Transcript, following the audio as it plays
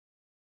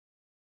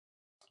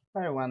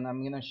Hi everyone,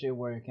 I'm gonna show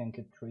where you can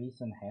cut trees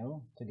in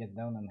hell. To get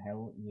down in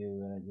hell,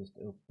 you just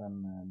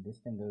open this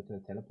thing, go to the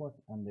teleport,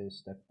 and you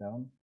step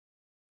down,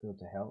 go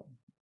to hell.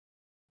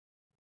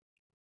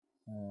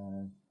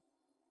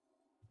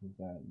 This is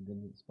a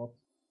good spot.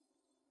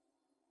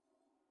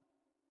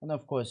 And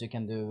of course you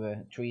can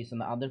do trees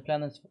on other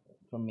planets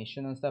from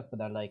mission and stuff, but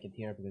I like it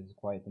here because it's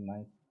quiet and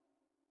nice.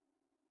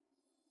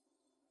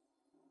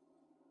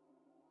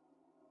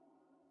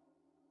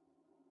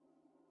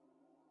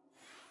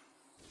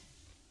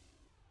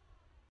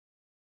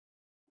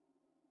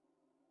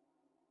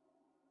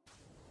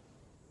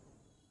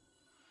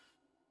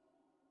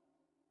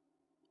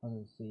 As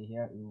you see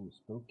here, ooh,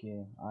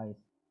 spooky eyes.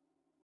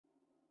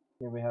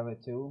 Here we have a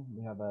tool.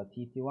 We have a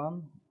TT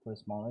one for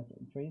smaller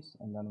trees,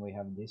 and then we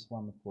have this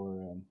one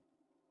for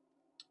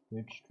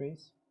huge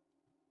trees.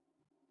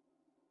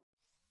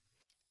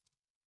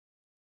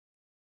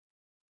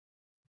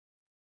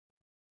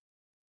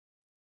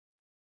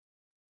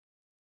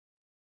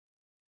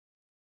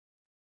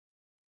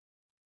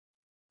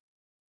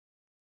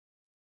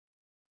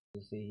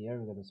 You see here,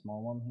 we got a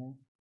small one here.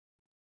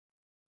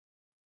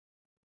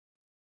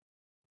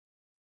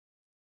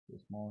 Too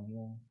small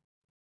here.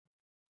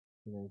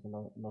 There's a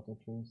lot of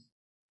trees.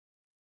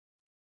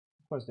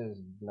 Of course, there's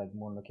like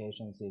more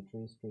locations. See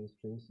trees, trees,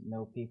 trees.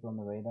 No people on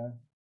the radar.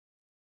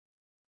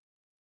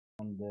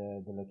 And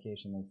the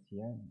location is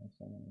here.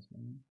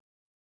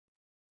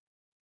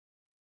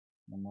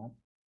 The map.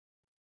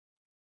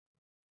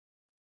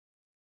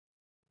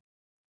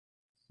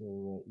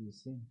 So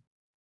easy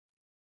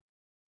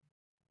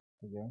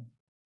to go.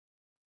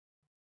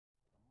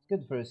 It's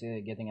good for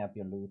getting up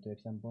your loot, for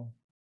example.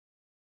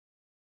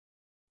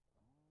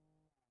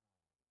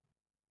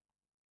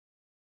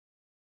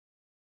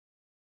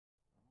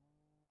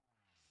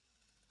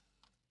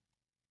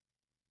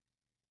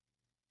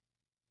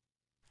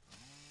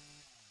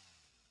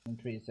 And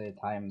trees say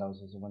time those,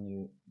 so when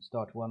you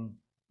start one,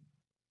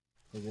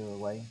 they go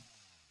away.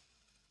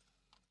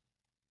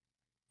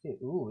 See,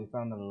 ooh, we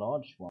found a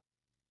large one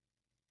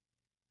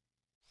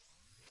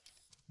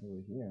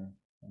over here.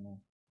 I don't know.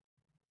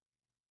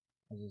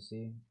 As you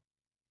see,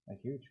 a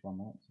huge one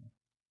also.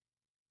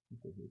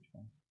 It's a huge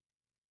one.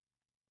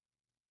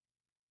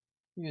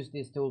 Use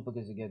this tool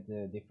because you get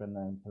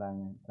different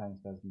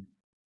planks as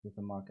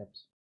different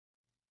markups.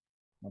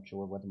 Not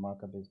sure what the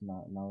markup is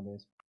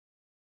nowadays.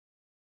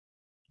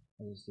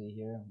 As you see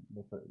here,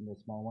 the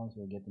small ones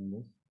we're getting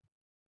this.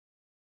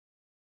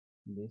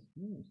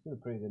 Still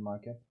pretty good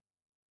markup.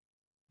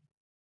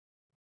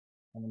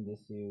 And then this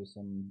you use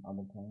some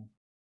other time.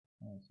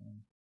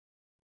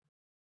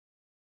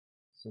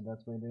 So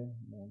that's what we do.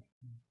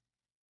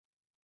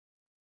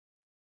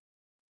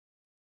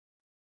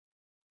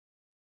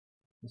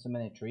 There's so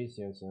many trees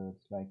here, so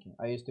it's like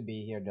I used to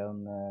be here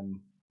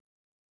down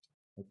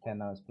like 10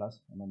 hours plus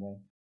on a day.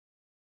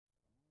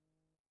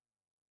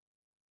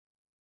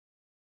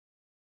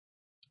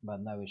 But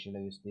now we should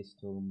use this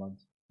tool, but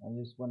I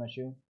just wanna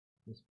show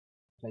this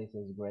place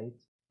is great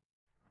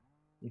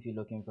if you're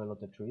looking for a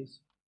lot of trees.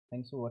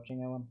 Thanks for watching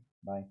everyone.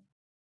 Bye.